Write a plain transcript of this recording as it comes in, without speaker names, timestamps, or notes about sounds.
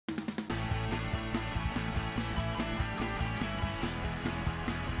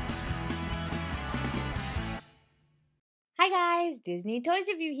Hi guys, Disney Toys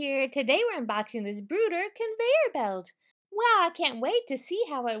Review here. Today we're unboxing this Bruder Conveyor Belt. Wow, I can't wait to see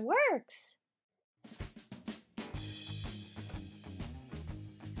how it works.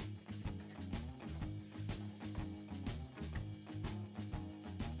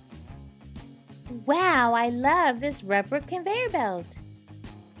 Wow, I love this rubber conveyor belt.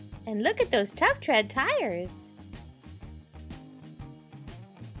 And look at those tough tread tires.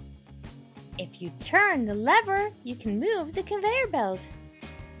 If you turn the lever, you can move the conveyor belt.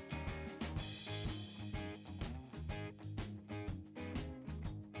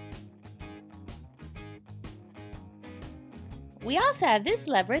 We also have this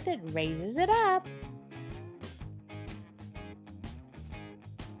lever that raises it up.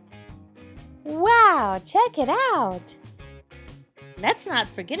 Wow, check it out! Let's not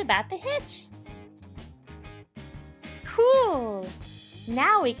forget about the hitch. Cool!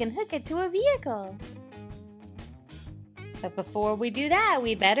 Now we can hook it to a vehicle. But before we do that,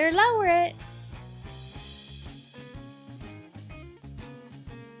 we better lower it.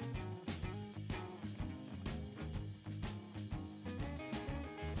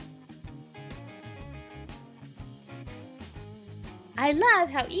 I love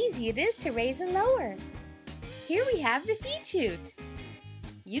how easy it is to raise and lower. Here we have the feed chute.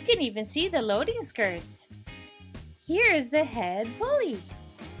 You can even see the loading skirts. Here is the head pulley.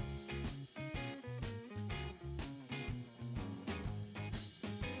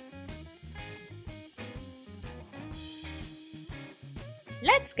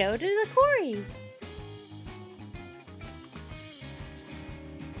 Let's go to the quarry.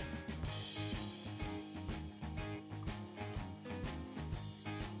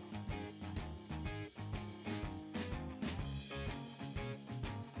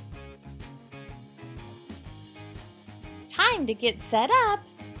 Time to get set up.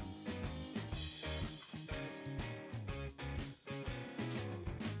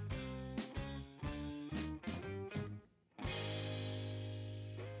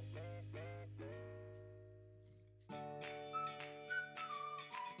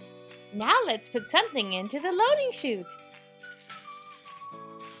 Now let's put something into the loading chute.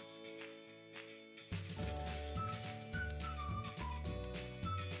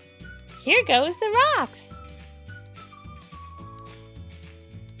 Here goes the rocks.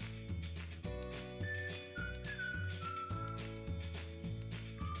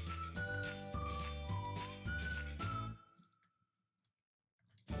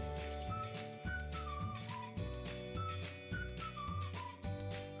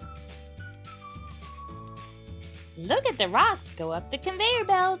 Look at the rocks go up the conveyor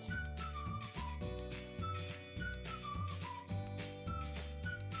belt.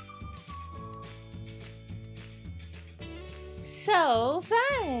 So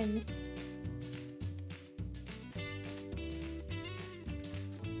fun!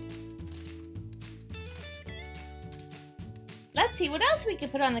 Let's see what else we can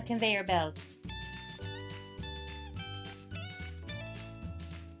put on the conveyor belt.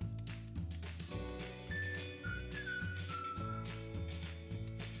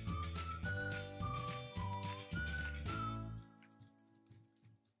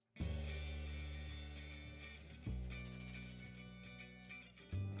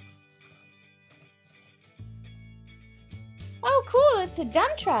 Oh cool, it's a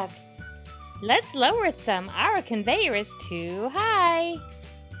dump truck. Let's lower it some. Our conveyor is too high.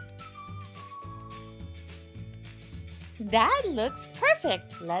 That looks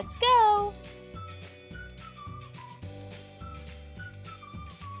perfect. Let's go.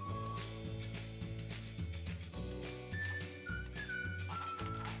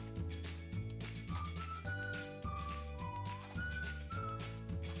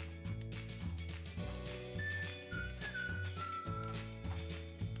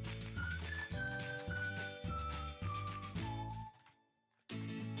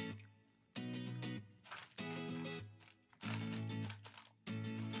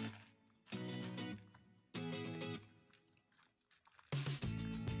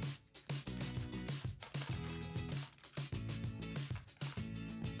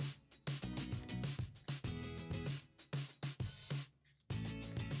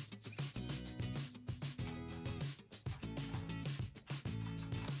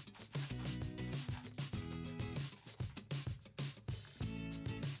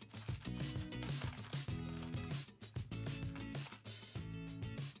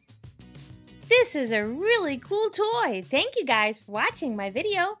 This is a really cool toy. Thank you guys for watching my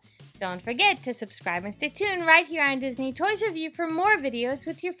video. Don't forget to subscribe and stay tuned right here on Disney Toys Review for more videos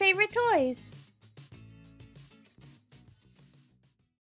with your favorite toys.